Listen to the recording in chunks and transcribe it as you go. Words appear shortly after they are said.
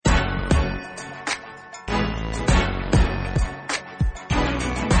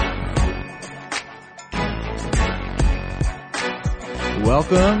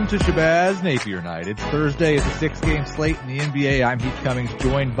Welcome to Shabazz Napier Night. It's Thursday. It's a 6-game slate in the NBA. I'm Heath Cummings,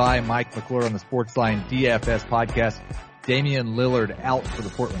 joined by Mike McClure on the Sportsline DFS podcast. Damian Lillard out for the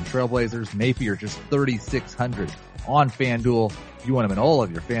Portland Trailblazers. Napier just 3,600 on FanDuel. You want him in all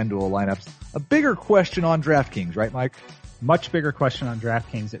of your FanDuel lineups. A bigger question on DraftKings, right, Mike? Much bigger question on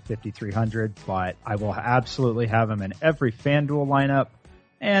DraftKings at 5,300, but I will absolutely have him in every FanDuel lineup.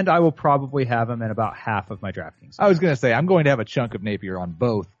 And I will probably have him in about half of my DraftKings. I was going to say, I'm going to have a chunk of Napier on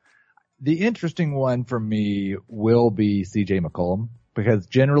both. The interesting one for me will be CJ McCollum, because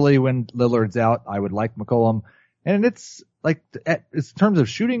generally when Lillard's out, I would like McCollum. And it's like, in terms of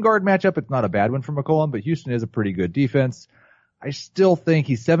shooting guard matchup, it's not a bad one for McCollum, but Houston is a pretty good defense. I still think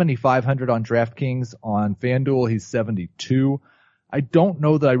he's 7,500 on DraftKings. On FanDuel, he's 72. I don't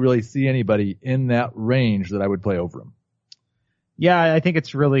know that I really see anybody in that range that I would play over him. Yeah, I think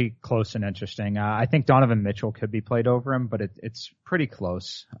it's really close and interesting. I think Donovan Mitchell could be played over him, but it's pretty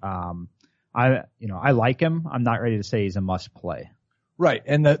close. I like him. I'm not ready to say he's a must play. Right.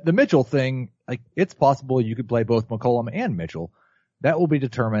 And the Mitchell thing, like, it's possible you could play both McCollum and Mitchell. That will be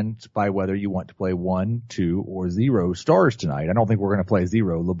determined by whether you want to play 1, 2, or 0 stars tonight. I don't think we're going to play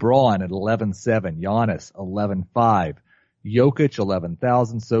 0. LeBron at 11,700, Giannis 11,500, Jokic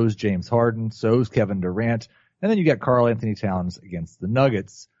 11,000, so's James Harden, so's Kevin Durant. And then you got Karl Anthony Towns against the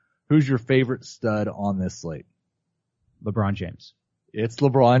Nuggets. Who's your favorite stud on this slate? LeBron James. It's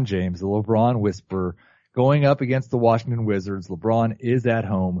LeBron James, the LeBron whisperer, going up against the Washington Wizards. LeBron is at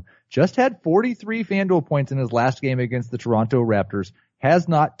home. Just had 43 FanDuel points in his last game against the Toronto Raptors. Has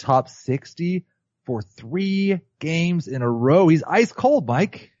not topped 60 for 3 games in a row. He's ice cold,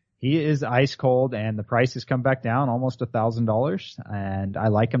 Mike. He is ice cold, and the price has come back down almost $1,000. And I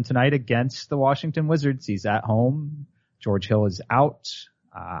like him tonight against the Washington Wizards. He's at home. George Hill is out.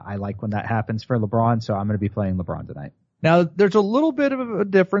 I like when that happens for LeBron, so I'm going to be playing LeBron tonight. Now, there's a little bit of a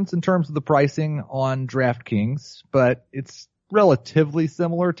difference in terms of the pricing on DraftKings, but it's relatively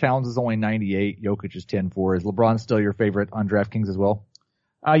similar. Towns is only 98. Jokic is 10-4. Is LeBron still your favorite on DraftKings as well?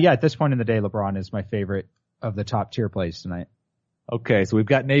 Yeah, at this point in the day, LeBron is my favorite of the top tier plays tonight. Okay, so we've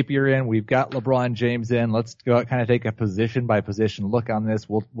got Napier in, we've got LeBron James in. Let's go kind of take a position by position look on this.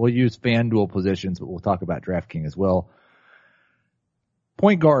 We'll use FanDuel positions, but we'll talk about DraftKings as well.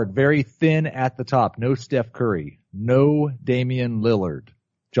 Point guard, very thin at the top. No Steph Curry, no Damian Lillard.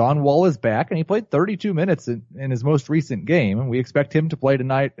 John Wall is back, and he played 32 minutes in his most recent game, and we expect him to play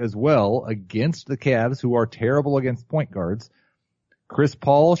tonight as well against the Cavs, who are terrible against point guards. Chris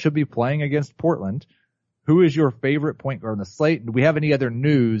Paul should be playing against Portland. Who is your favorite point guard on the slate? Do we have any other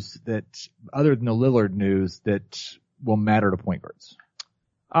news that, other than the Lillard news, that will matter to point guards?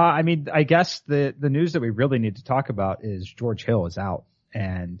 I guess the news that we really need to talk about is George Hill is out.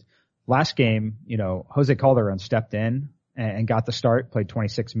 And last game, Jose Calderon stepped in and got the start, played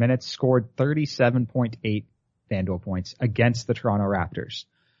 26 minutes, scored 37.8 FanDuel points against the Toronto Raptors.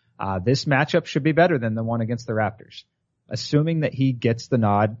 This matchup should be better than the one against the Raptors. Assuming that he gets the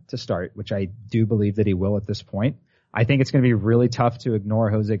nod to start, which I do believe that he will at this point, I think it's going to be really tough to ignore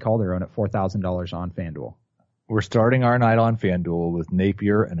Jose Calderon at $4,000 on FanDuel. We're starting our night on FanDuel with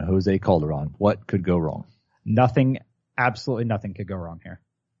Napier and Jose Calderon. What could go wrong? Nothing, absolutely nothing could go wrong here.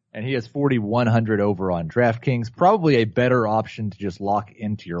 And he has 4,100 over on DraftKings. Probably a better option to just lock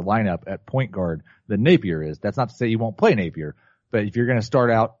into your lineup at point guard than Napier is. That's not to say you won't play Napier, but if you're going to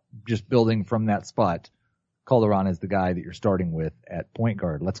start out just building from that spot, Calderon is the guy that you're starting with at point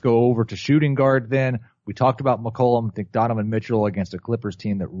guard. Let's go over to shooting guard then. We talked about McCollum. I think Donovan Mitchell against a Clippers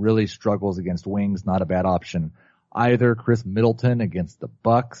team that really struggles against wings, not a bad option either. Chris Middleton against the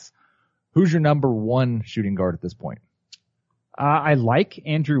Bucks. Who's your number 1 shooting guard at this point? I like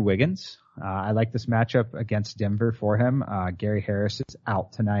Andrew Wiggins. I like this matchup against Denver for him. Gary Harris is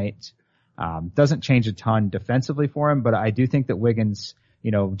out tonight. Doesn't change a ton defensively for him, but I do think that Wiggins,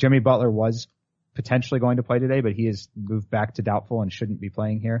 Jimmy Butler was potentially going to play today, but he has moved back to doubtful and shouldn't be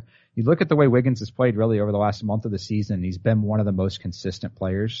playing here. You look at the way Wiggins has played really over the last month of the season. He's been one of the most consistent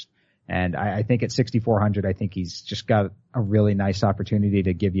players. And I think at 6,400, I think he's just got a really nice opportunity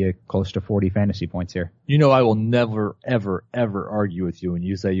to give you close to 40 fantasy points here. I will never, ever, ever argue with you when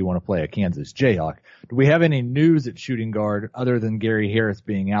you say you want to play a Kansas Jayhawk. Do we have any news at shooting guard other than Gary Harris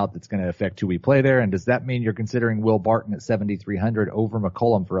being out that's going to affect who we play there? And does that mean you're considering Will Barton at 7,300 over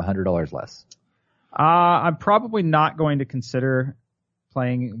McCollum for $100 less? I'm probably not going to consider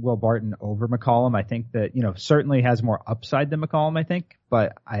playing Will Barton over McCollum. I think that, certainly has more upside than McCollum, I think,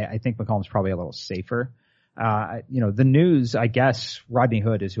 but I think McCollum's probably a little safer. The news, I guess, Rodney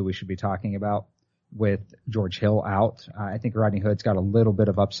Hood is who we should be talking about with George Hill out. I think Rodney Hood's got a little bit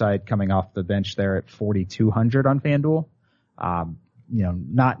of upside coming off the bench there at 4,200 on FanDuel.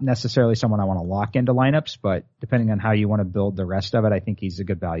 not necessarily someone I want to lock into lineups, but depending on how you want to build the rest of it, I think he's a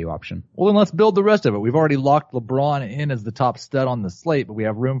good value option. Well, then let's build the rest of it. We've already locked LeBron in as the top stud on the slate, but we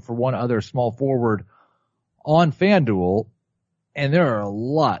have room for one other small forward on FanDuel. And there are a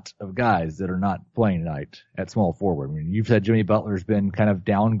lot of guys that are not playing tonight at small forward. I mean, you've said Jimmy Butler's been kind of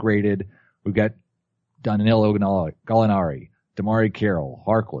downgraded. We've got Danilo Gallinari, Damari Carroll,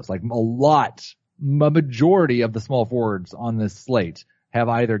 Harkless, like a majority of the small forwards on this slate have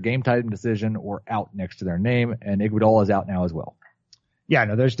either game time decision or out next to their name, and Iguodala is out now as well. Yeah,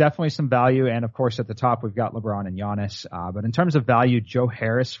 no, there's definitely some value, and of course at the top we've got LeBron and Giannis. But in terms of value, Joe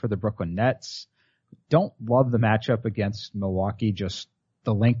Harris for the Brooklyn Nets. Don't love the matchup against Milwaukee. Just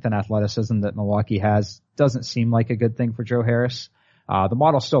the length and athleticism that Milwaukee has doesn't seem like a good thing for Joe Harris. The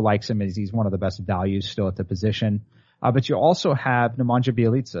model still likes him as he's one of the best values still at the position. But you also have Nemanja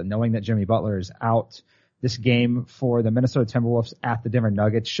Bjelica, knowing that Jimmy Butler is out. This game for the Minnesota Timberwolves at the Denver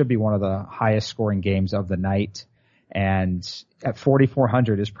Nuggets should be one of the highest scoring games of the night. And at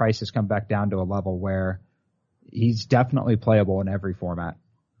 4,400, his price has come back down to a level where he's definitely playable in every format.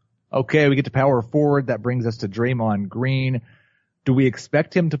 Okay, we get to power forward. That brings us to Draymond Green. Do we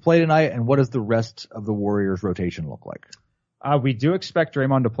expect him to play tonight, and what does the rest of the Warriors rotation look like? We do expect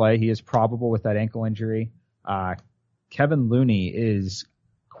Draymond to play. He is probable with that ankle injury. Kevin Looney is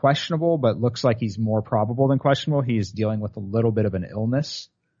questionable, but looks like he's more probable than questionable. He is dealing with a little bit of an illness.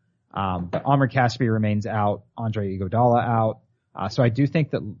 But Amr Caspi remains out. Andre Iguodala out. So I do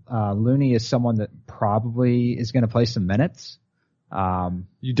think that Looney is someone that probably is going to play some minutes.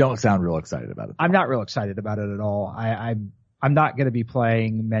 You don't sound real excited about it. I'm not real excited about it at all. I'm not going to be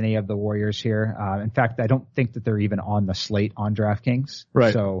playing many of the Warriors here. In fact, I don't think that they're even on the slate on DraftKings.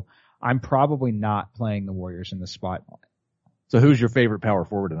 Right. So I'm probably not playing the Warriors in this spot. So who's your favorite power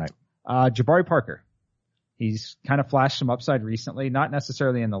forward tonight? Jabari Parker. He's kind of flashed some upside recently, not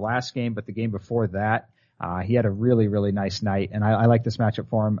necessarily in the last game, but the game before that. He had a really, really nice night, and I like this matchup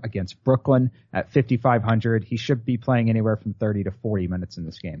for him against Brooklyn at 5,500. He should be playing anywhere from 30 to 40 minutes in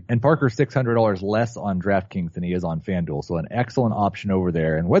this game. And Parker's $600 less on DraftKings than he is on FanDuel, so an excellent option over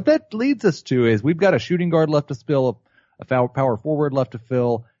there. And what that leads us to is we've got a shooting guard left to fill, a power forward left to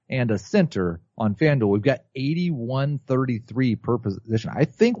fill, and a center on FanDuel. We've got 81.33 per position. I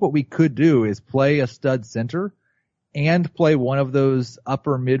think what we could do is play a stud center and play one of those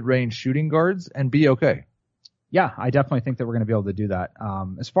upper mid-range shooting guards and be okay. Yeah, I definitely think that we're going to be able to do that.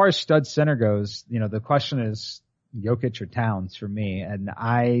 As far as stud center goes, the question is Jokic or Towns for me, and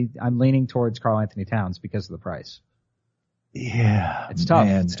I'm leaning towards Karl Anthony Towns because of the price. Yeah, it's tough.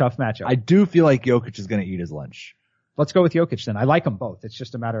 Man. It's a tough matchup. I do feel like Jokic is going to eat his lunch. Let's go with Jokic then. I like them both. It's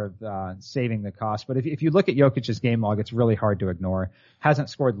just a matter of saving the cost. But if you look at Jokic's game log, it's really hard to ignore. Hasn't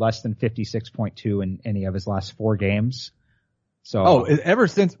scored less than 56.2 in any of his last 4 games. So ever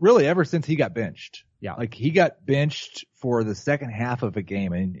since he got benched. Yeah. Like he got benched for the second half of a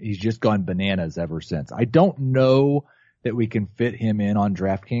game and he's just gone bananas ever since. I don't know that we can fit him in on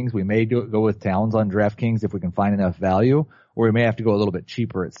DraftKings. We may go with Towns on DraftKings if we can find enough value, or we may have to go a little bit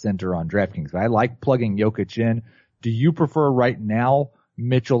cheaper at center on DraftKings. But I like plugging Jokic in. Do you prefer right now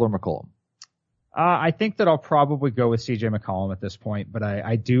Mitchell or McCollum? I think that I'll probably go with CJ McCollum at this point, but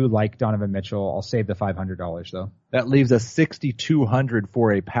I do like Donovan Mitchell. I'll save the $500 though. That leaves us 6,200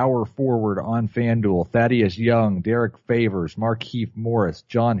 for a power forward on FanDuel. Thaddeus Young, Derek Favors, Markieff Morris,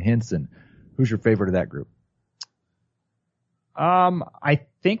 John Henson. Who's your favorite of that group? I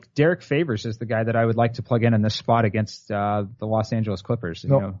think Derek Favors is the guy that I would like to plug in this spot against the Los Angeles Clippers.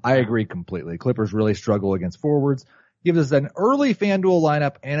 I agree completely. Clippers really struggle against forwards. Gives us an early FanDuel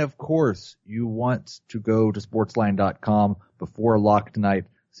lineup, and of course, you want to go to sportsline.com before lock tonight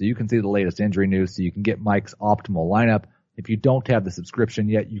so you can see the latest injury news, so you can get Mike's optimal lineup. If you don't have the subscription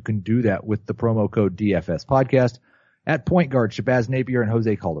yet, you can do that with the promo code DFS podcast. At point guard, Shabazz Napier and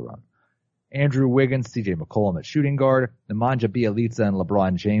Jose Calderon. Andrew Wiggins, CJ McCollum at shooting guard, Nemanja Bjelica and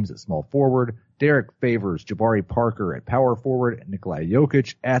LeBron James at small forward, Derek Favors, Jabari Parker at power forward, and Nikola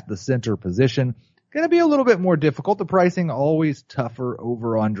Jokic at the center position. Going to be a little bit more difficult. The pricing always tougher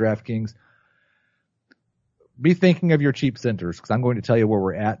over on DraftKings. Be thinking of your cheap centers because I'm going to tell you where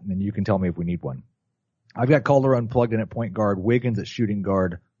we're at, and then you can tell me if we need one. I've got Calderon plugged in at point guard, Wiggins at shooting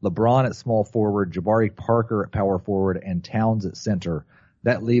guard, LeBron at small forward, Jabari Parker at power forward, and Towns at center.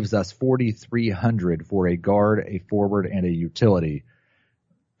 That leaves us 4,300 for a guard, a forward, and a utility.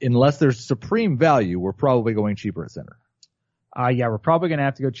 Unless there's supreme value, we're probably going cheaper at center. Yeah, we're probably going to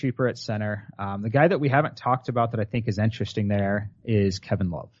have to go cheaper at center. The guy that we haven't talked about that I think is interesting there is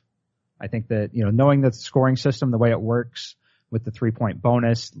Kevin Love. I think that, knowing the scoring system, the way it works with the 3-point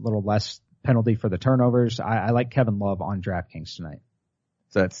bonus, a little less penalty for the turnovers, I like Kevin Love on DraftKings tonight.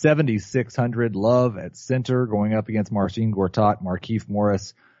 So that's 7,600. Love at center going up against Marcin Gortat, Markieff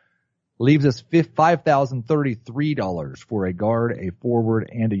Morris. Leaves us $5,033 for a guard, a forward,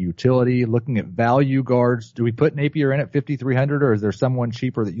 and a utility. Looking at value guards, do we put Napier in at 5,300, or is there someone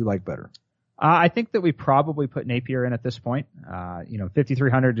cheaper that you like better? I think that we probably put Napier in at this point.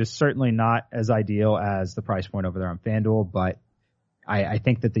 5,300 is certainly not as ideal as the price point over there on FanDuel, but I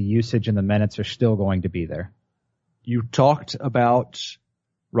think that the usage and the minutes are still going to be there. You talked about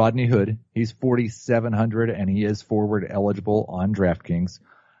Rodney Hood. He's 4,700 and he is forward eligible on DraftKings.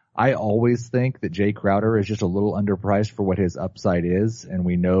 I always think that Jay Crowder is just a little underpriced for what his upside is, and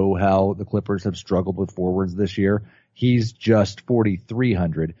we know how the Clippers have struggled with forwards this year. He's just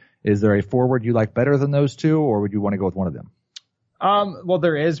 4,300. Is there a forward you like better than those two, or would you want to go with one of them? Well,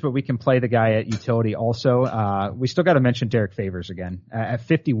 there is, but we can play the guy at utility also. We still got to mention Derek Favors again. At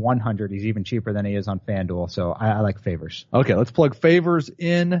 5,100, he's even cheaper than he is on FanDuel, so I like Favors. Okay, let's plug Favors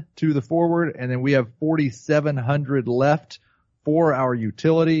in to the forward, and then we have 4,700 left for our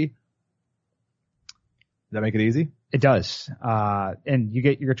utility. Does that make it easy? It does. And you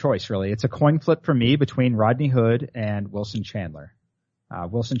get your choice, really. It's a coin flip for me between Rodney Hood and Wilson Chandler.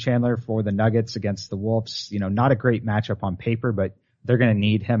 Wilson Chandler for the Nuggets against the Wolves. Not a great matchup on paper, but they're going to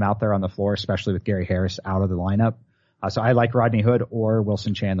need him out there on the floor, especially with Gary Harris out of the lineup. So I like Rodney Hood or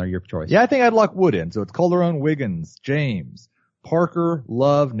Wilson Chandler, your choice. Yeah, I think I'd lock Wood in. So it's Calderon, Wiggins, James, Parker,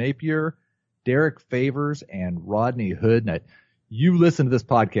 Love, Napier, Derek Favors, and Rodney Hood. Now, you listen to this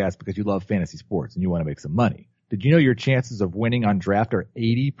podcast because you love fantasy sports and you want to make some money. Did you know your chances of winning on draft are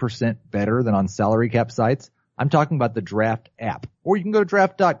 80% better than on salary cap sites? I'm talking about the Draft app, or you can go to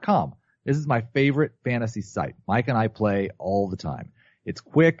draft.com. This is my favorite fantasy site. Mike and I play all the time. It's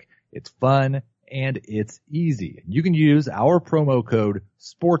quick, it's fun, and it's easy. You can use our promo code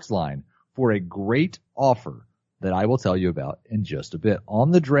SPORTSLINE for a great offer that I will tell you about in just a bit.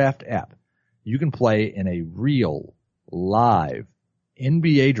 On the Draft app, you can play in a real, live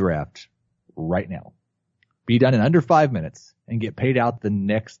NBA draft right now. Be done in under 5 minutes and get paid out the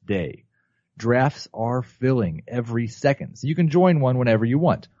next day. Drafts are filling every second, so you can join one whenever you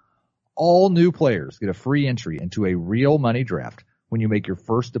want. All new players get a free entry into a real money draft when you make your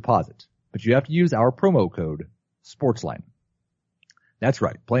first deposit, but you have to use our promo code SPORTSLINE. That's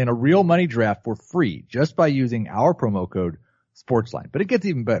right, play in a real money draft for free just by using our promo code SPORTSLINE. But it gets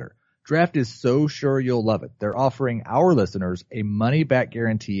even better. Draft is so sure you'll love it. They're offering our listeners a money-back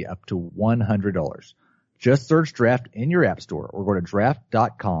guarantee up to $100. Just search Draft in your app store or go to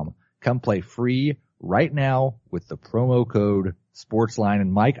draft.com. Come play free right now with the promo code SPORTSLINE.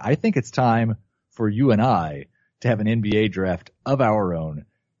 And Mike, I think it's time for you and I to have an NBA draft of our own.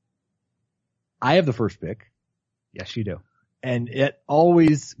 I have the first pick. Yes, you do. And it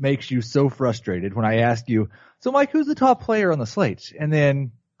always makes you so frustrated when I ask you, so Mike, who's the top player on the slate? And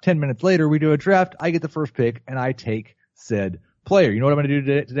then 10 minutes later, we do a draft. I get the first pick and I take said player. You know what I'm going to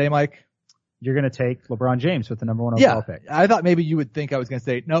do today, Mike? You're going to take LeBron James with the number one overall pick. I thought maybe you would think I was going to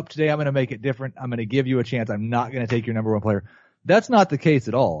say, nope, today I'm going to make it different. I'm going to give you a chance. I'm not going to take your number one player. That's not the case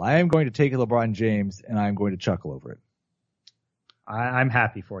at all. I am going to take LeBron James and I'm going to chuckle over it. I'm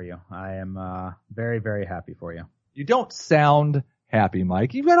happy for you. I am very, very happy for you. You don't sound happy,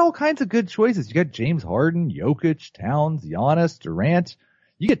 Mike. You've got all kinds of good choices. You got James Harden, Jokic, Towns, Giannis, Durant.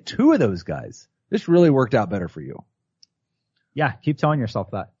 You get two of those guys. This really worked out better for you. Yeah, keep telling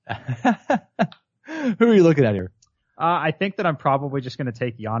yourself that. Who are you looking at here? I think that I'm probably just going to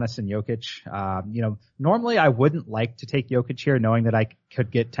take Giannis and Jokic. Normally I wouldn't like to take Jokic here knowing that I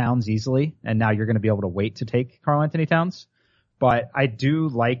could get Towns easily, and now you're going to be able to wait to take Karl Anthony Towns. But I do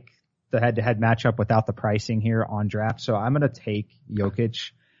like the head-to-head matchup without the pricing here on draft, so I'm going to take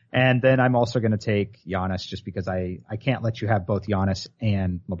Jokic. And then I'm also going to take Giannis just because I can't let you have both Giannis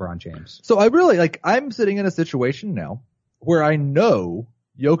and LeBron James. So I'm sitting in a situation now where I know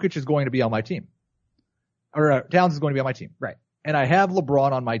Jokic is going to be on my team. Or Towns is going to be on my team. Right. And I have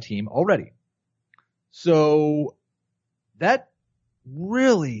LeBron on my team already. So that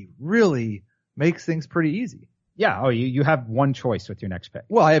really, really makes things pretty easy. Yeah. Oh, you have one choice with your next pick.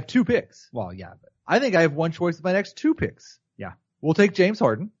 Well, I have two picks. Well, yeah. But I think I have one choice with my next two picks. Yeah. We'll take James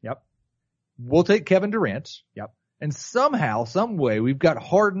Harden. Yep. We'll take Kevin Durant. Yep. And somehow, some way, we've got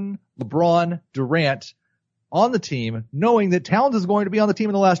Harden, LeBron, Durant on the team, knowing that Towns is going to be on the team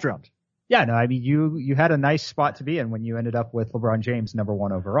in the last round. Yeah, no, I mean, you had a nice spot to be in when you ended up with LeBron James number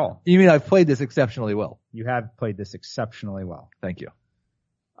one overall. You mean I've played this exceptionally well? You have played this exceptionally well. Thank you.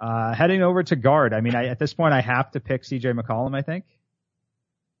 Heading over to guard. I mean, at this point, I have to pick CJ McCollum, I think.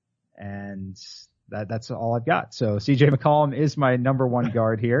 And that's all I've got. So CJ McCollum is my number one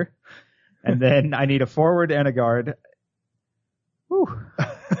guard here. And then I need a forward and a guard.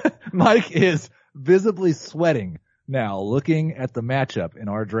 Mike is visibly sweating now looking at the matchup in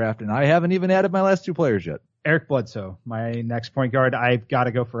our draft, and I haven't even added my last two players yet. Eric Bledsoe, my next point guard. I've got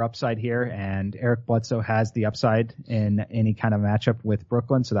to go for upside here, and Eric Bledsoe has the upside in any kind of matchup with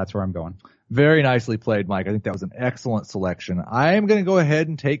Brooklyn, so that's where I'm going. Very nicely played, Mike. I think that was an excellent selection. I am going to go ahead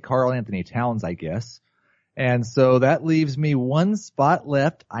and take Karl Anthony Towns, I guess. And so that leaves me one spot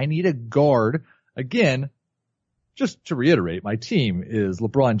left. I need a guard. Again, just to reiterate, my team is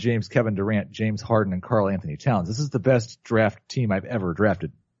LeBron James, Kevin Durant, James Harden, and Karl Anthony Towns. This is the best draft team I've ever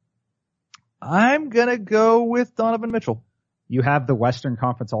drafted. I'm going to go with Donovan Mitchell. You have the Western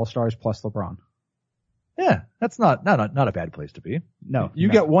Conference All-Stars plus LeBron. Yeah, that's not a bad place to be. No. You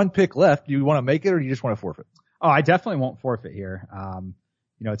got one pick left. Do you want to make it or do you just want to forfeit? Oh, I definitely won't forfeit here.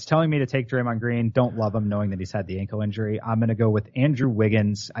 It's telling me to take Draymond Green. Don't love him knowing that he's had the ankle injury. I'm going to go with Andrew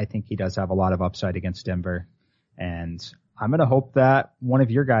Wiggins. I think he does have a lot of upside against Denver. And I'm going to hope that one of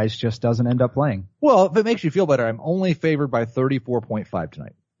your guys just doesn't end up playing. Well, if it makes you feel better, I'm only favored by 34.5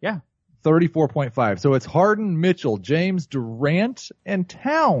 tonight. Yeah. 34.5. So it's Harden, Mitchell, James, Durant, and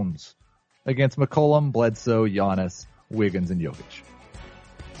Towns against McCollum, Bledsoe, Giannis, Wiggins, and Jokic.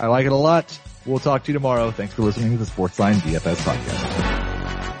 I like it a lot. We'll talk to you tomorrow. Thanks for listening to the Sportsline DFS podcast.